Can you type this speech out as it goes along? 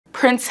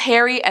Prince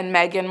Harry and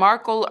Meghan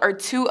Markle are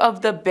two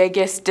of the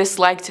biggest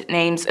disliked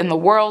names in the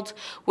world,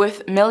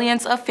 with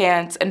millions of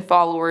fans and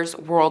followers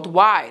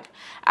worldwide.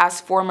 As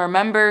former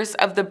members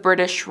of the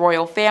British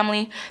royal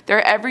family,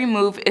 their every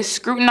move is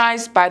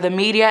scrutinized by the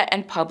media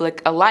and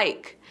public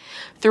alike.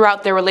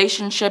 Throughout their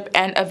relationship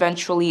and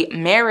eventually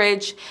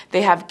marriage,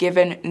 they have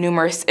given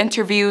numerous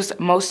interviews,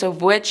 most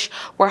of which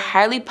were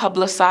highly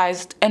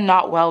publicized and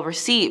not well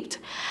received.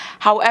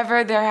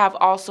 However, there have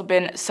also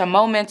been some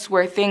moments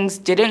where things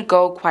didn't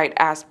go quite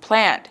as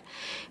planned.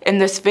 In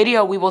this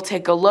video, we will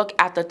take a look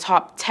at the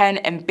top 10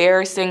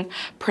 embarrassing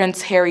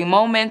Prince Harry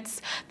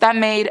moments that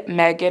made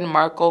Meghan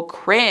Markle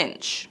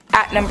cringe.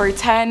 At number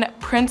 10,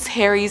 Prince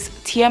Harry's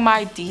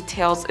TMI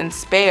details in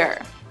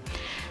Spare.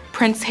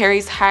 Prince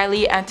Harry's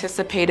highly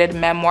anticipated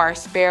memoir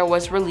Spare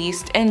was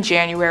released in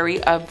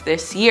January of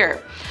this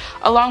year.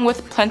 Along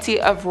with plenty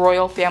of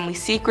royal family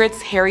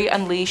secrets, Harry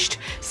unleashed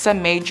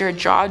some major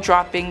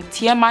jaw-dropping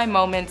TMI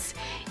moments,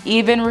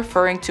 even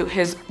referring to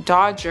his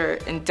dodger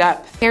in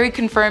depth. Harry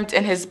confirmed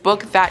in his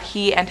book that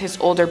he and his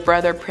older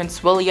brother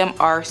Prince William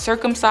are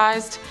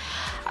circumcised.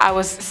 "I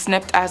was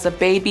snipped as a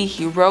baby,"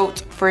 he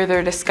wrote,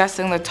 further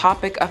discussing the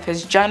topic of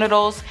his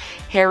genitals.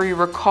 Harry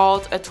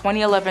recalled a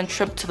 2011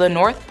 trip to the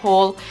North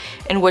Pole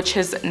in which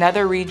his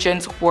nether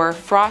regions were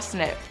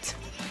frost-nipped.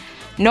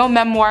 No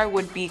memoir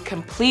would be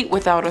complete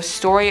without a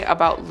story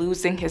about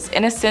losing his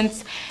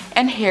innocence,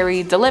 and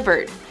Harry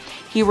delivered.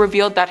 He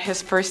revealed that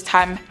his first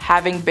time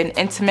having been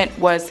intimate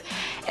was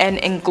an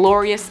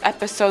inglorious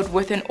episode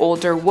with an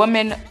older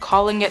woman,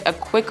 calling it a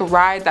quick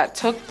ride that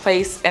took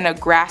place in a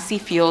grassy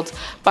field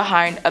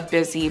behind a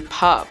busy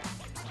pub.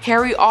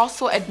 Harry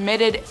also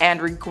admitted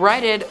and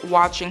regretted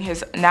watching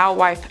his now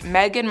wife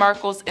Meghan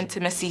Markle's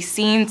intimacy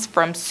scenes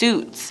from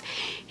Suits.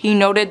 He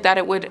noted that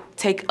it would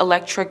take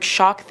electric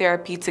shock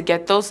therapy to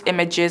get those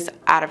images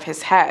out of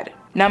his head.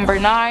 Number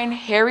 9,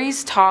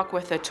 Harry's talk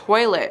with a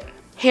toilet.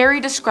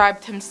 Harry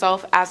described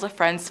himself as a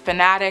Friends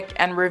fanatic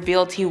and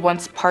revealed he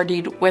once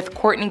partied with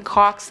Courtney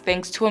Cox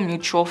thanks to a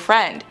mutual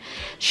friend.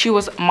 "She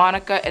was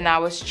Monica and I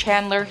was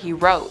Chandler," he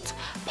wrote,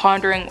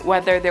 pondering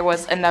whether there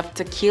was enough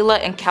tequila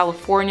in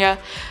California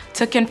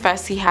to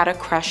confess he had a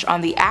crush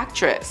on the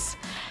actress.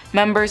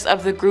 Members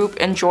of the group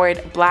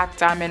enjoyed Black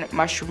Diamond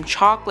mushroom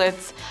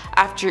chocolates.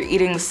 After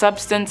eating the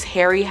substance,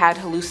 Harry had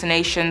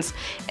hallucinations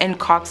in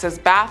Cox's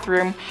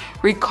bathroom,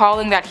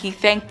 recalling that he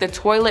thanked the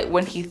toilet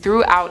when he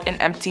threw out an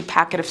empty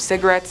packet of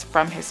cigarettes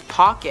from his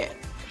pocket.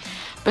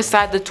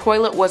 Beside the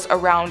toilet was a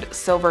round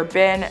silver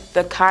bin,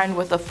 the kind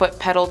with a foot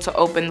pedal to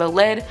open the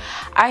lid.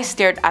 "I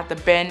stared at the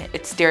bin,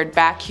 it stared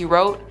back," he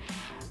wrote.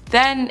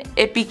 Then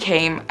it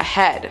became a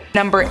head.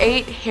 Number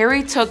 8,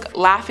 Harry took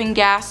laughing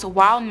gas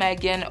while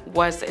Meghan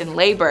was in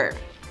labor.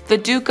 The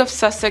Duke of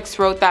Sussex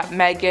wrote that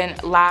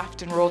Meghan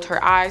laughed and rolled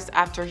her eyes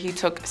after he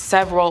took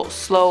several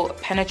slow,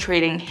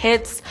 penetrating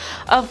hits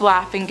of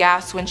laughing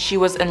gas when she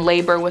was in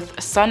labor with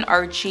son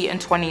Archie in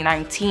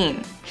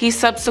 2019. He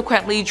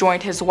subsequently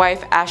joined his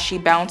wife as she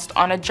bounced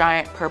on a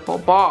giant purple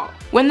ball.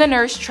 When the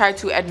nurse tried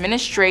to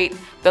administrate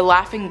the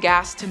laughing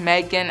gas to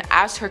Meghan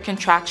as her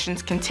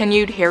contractions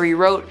continued, Harry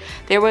wrote,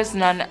 "There was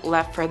none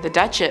left for the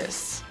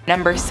Duchess."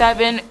 Number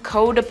 7,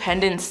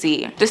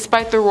 codependency.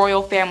 Despite the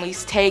royal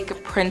family's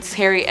take, Prince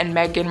Harry and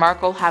Meghan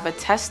Markle have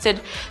attested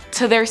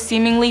to their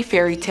seemingly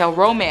fairy tale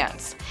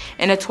romance.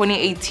 In a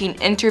 2018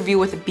 interview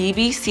with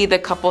BBC, the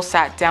couple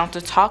sat down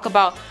to talk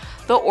about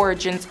the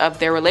origins of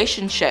their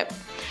relationship.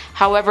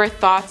 However,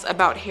 thoughts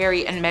about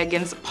Harry and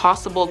Meghan's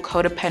possible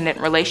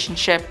codependent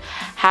relationship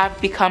have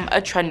become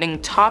a trending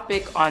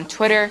topic on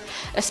Twitter,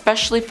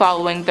 especially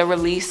following the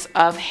release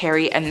of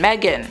Harry and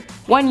Meghan.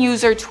 One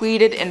user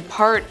tweeted in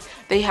part,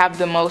 "They have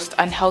the most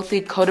unhealthy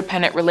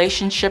codependent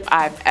relationship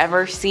I've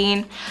ever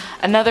seen."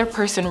 Another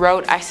person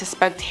wrote, "I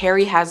suspect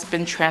Harry has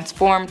been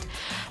transformed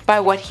by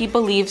what he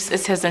believes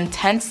is his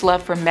intense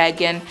love for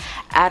Meghan,"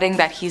 adding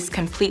that he's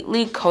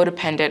completely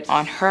codependent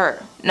on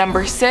her.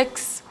 Number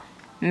 6,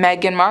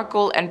 Meghan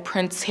Markle and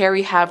Prince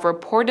Harry have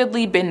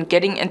reportedly been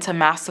getting into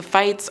massive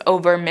fights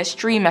over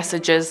mystery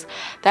messages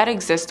that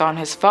exist on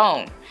his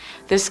phone.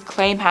 This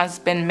claim has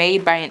been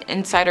made by an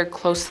insider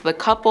close to the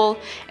couple,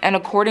 and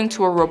according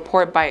to a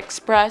report by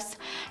Express,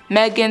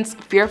 Meghan's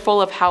fearful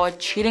of how a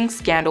cheating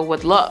scandal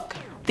would look.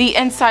 The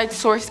inside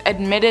source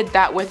admitted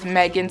that with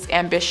Meghan's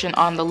ambition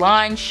on the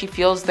line, she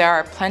feels there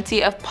are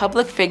plenty of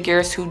public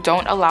figures who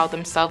don't allow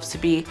themselves to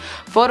be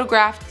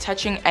photographed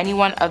touching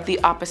anyone of the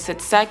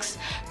opposite sex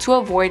to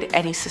avoid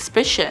any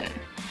suspicion.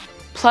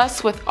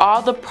 Plus, with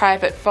all the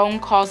private phone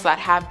calls that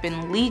have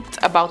been leaked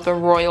about the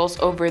royals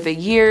over the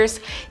years,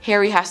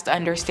 Harry has to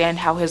understand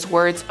how his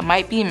words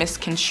might be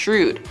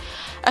misconstrued.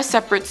 A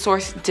separate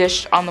source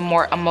dished on the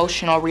more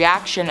emotional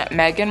reaction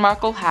Meghan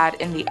Markle had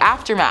in the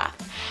aftermath.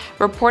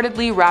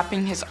 Reportedly,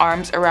 wrapping his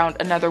arms around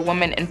another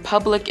woman in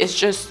public is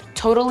just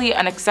totally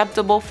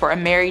unacceptable for a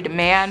married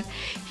man.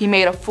 He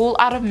made a fool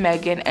out of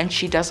Meghan and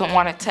she doesn't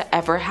want it to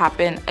ever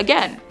happen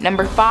again.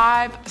 Number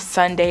 5.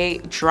 Sunday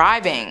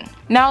driving.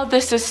 Now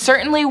this is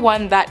certainly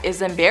one that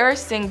is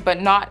embarrassing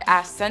but not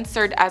as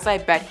censored as I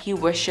bet he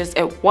wishes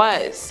it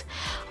was.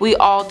 We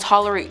all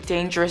tolerate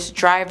dangerous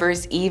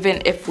drivers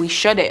even if we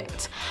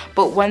shouldn't.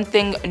 But one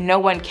thing no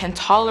one can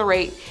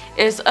tolerate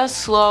is a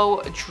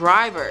slow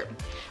driver.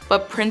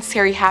 But Prince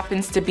Harry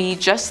happens to be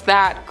just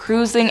that,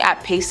 cruising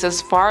at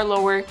paces far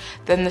lower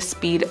than the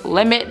speed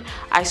limit.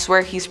 I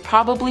swear he's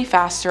probably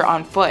faster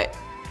on foot.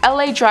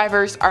 LA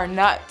drivers are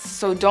nuts,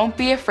 so don't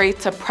be afraid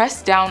to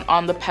press down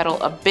on the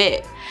pedal a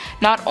bit.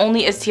 Not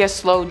only is he a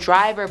slow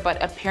driver,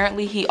 but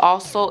apparently he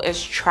also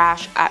is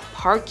trash at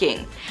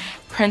parking.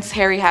 Prince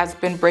Harry has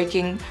been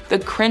breaking the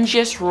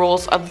cringiest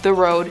rules of the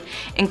road,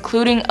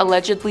 including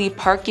allegedly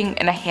parking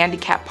in a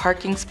handicapped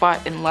parking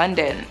spot in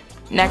London.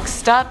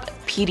 Next up,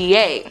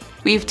 PDA.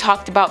 We've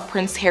talked about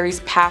Prince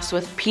Harry's past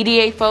with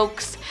PDA,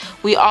 folks.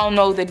 We all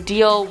know the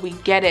deal, we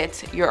get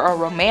it. You're a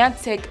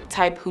romantic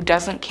type who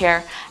doesn't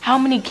care how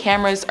many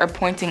cameras are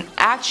pointing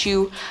at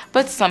you,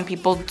 but some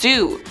people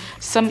do.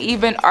 Some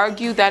even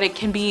argue that it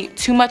can be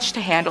too much to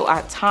handle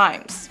at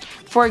times.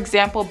 For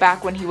example,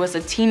 back when he was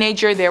a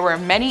teenager, there were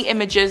many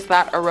images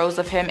that arose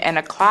of him and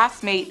a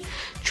classmate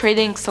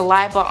trading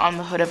saliva on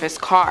the hood of his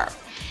car.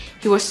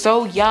 He was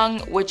so young,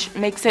 which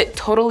makes it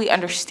totally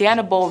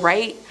understandable,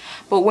 right?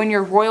 But when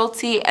you're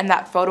royalty and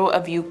that photo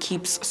of you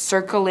keeps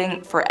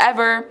circling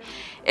forever,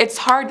 it's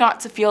hard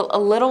not to feel a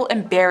little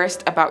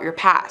embarrassed about your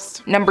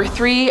past. Number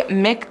 3,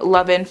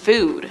 McLovin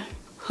food.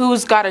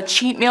 Who's got a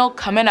cheat meal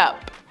coming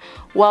up?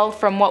 Well,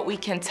 from what we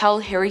can tell,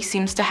 Harry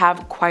seems to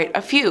have quite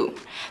a few.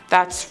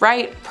 That's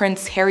right,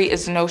 Prince Harry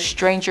is no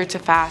stranger to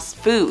fast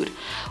food.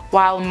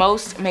 While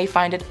most may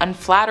find it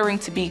unflattering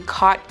to be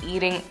caught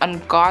eating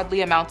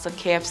ungodly amounts of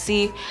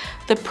KFC,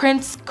 the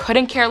prince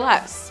couldn't care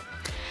less.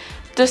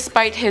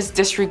 Despite his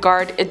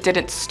disregard, it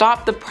didn't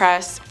stop the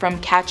press from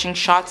catching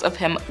shots of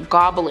him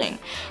gobbling,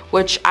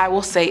 which I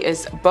will say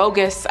is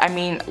bogus. I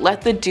mean,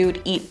 let the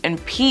dude eat in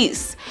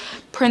peace.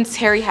 Prince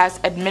Harry has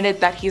admitted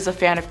that he's a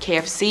fan of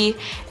KFC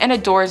and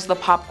adores the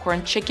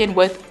popcorn chicken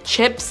with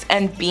chips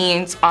and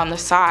beans on the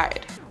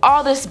side.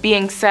 All this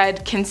being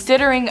said,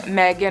 considering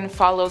Meghan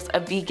follows a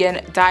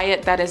vegan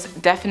diet, that is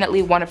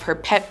definitely one of her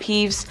pet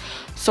peeves.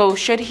 So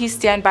should he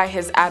stand by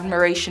his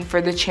admiration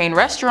for the chain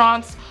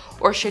restaurants,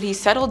 or should he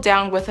settle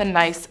down with a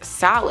nice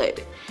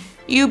salad?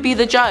 You be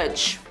the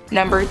judge.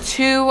 Number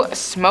 2,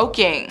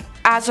 smoking.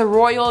 As a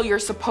royal, you're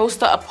supposed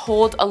to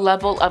uphold a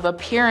level of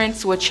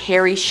appearance, which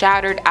Harry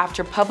shattered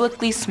after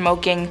publicly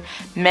smoking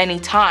many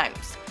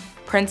times.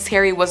 Prince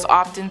Harry was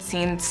often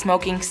seen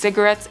smoking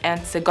cigarettes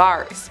and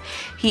cigars.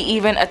 He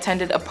even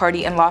attended a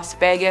party in Las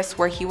Vegas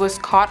where he was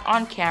caught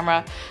on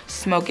camera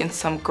smoking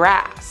some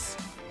grass.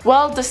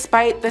 Well,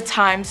 despite the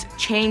times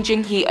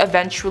changing, he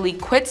eventually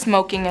quit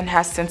smoking and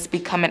has since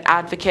become an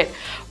advocate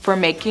for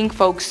making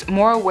folks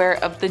more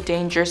aware of the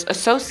dangers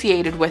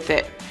associated with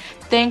it,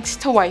 thanks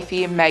to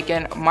wifey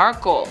Meghan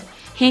Markle.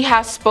 He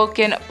has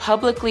spoken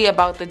publicly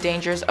about the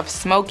dangers of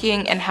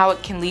smoking and how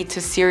it can lead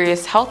to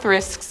serious health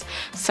risks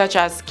such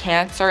as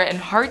cancer and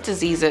heart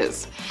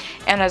diseases.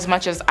 And as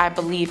much as I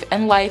believe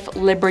in life,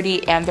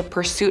 liberty, and the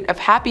pursuit of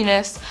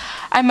happiness,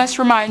 I must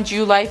remind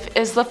you life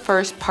is the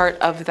first part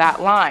of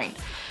that line.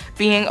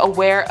 Being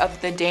aware of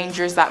the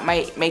dangers that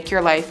might make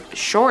your life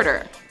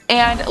shorter.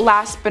 And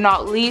last but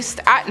not least,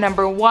 at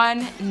number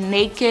 1,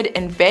 naked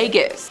in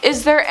Vegas.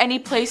 Is there any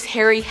place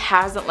Harry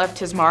hasn't left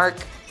his mark?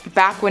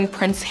 Back when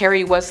Prince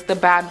Harry was the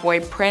bad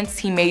boy prince,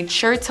 he made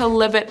sure to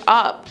live it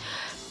up.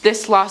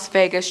 This Las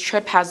Vegas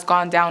trip has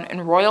gone down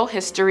in royal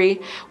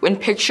history when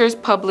pictures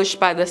published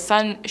by The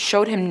Sun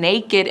showed him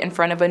naked in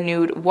front of a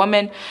nude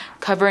woman,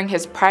 covering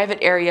his private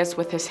areas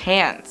with his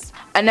hands.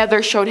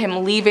 Another showed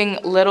him leaving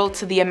little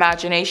to the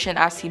imagination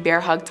as he bear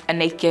hugged a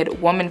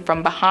naked woman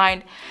from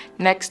behind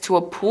next to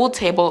a pool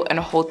table in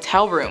a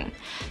hotel room.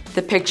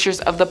 The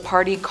pictures of the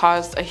party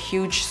caused a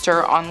huge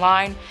stir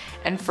online,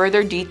 and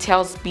further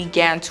details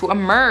began to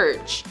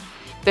emerge.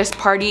 This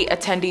party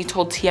attendee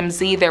told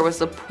TMZ there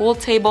was a pool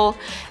table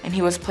and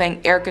he was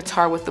playing air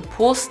guitar with the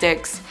pool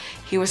sticks.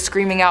 He was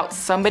screaming out,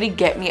 "Somebody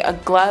get me a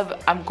glove,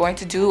 I'm going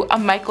to do a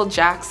Michael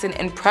Jackson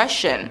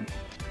impression."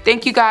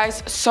 Thank you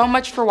guys so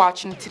much for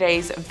watching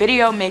today's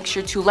video. Make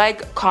sure to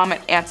like,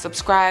 comment, and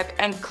subscribe,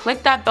 and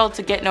click that bell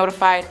to get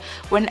notified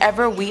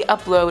whenever we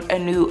upload a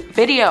new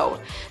video.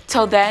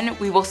 Till then,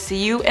 we will see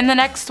you in the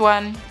next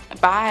one.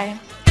 Bye.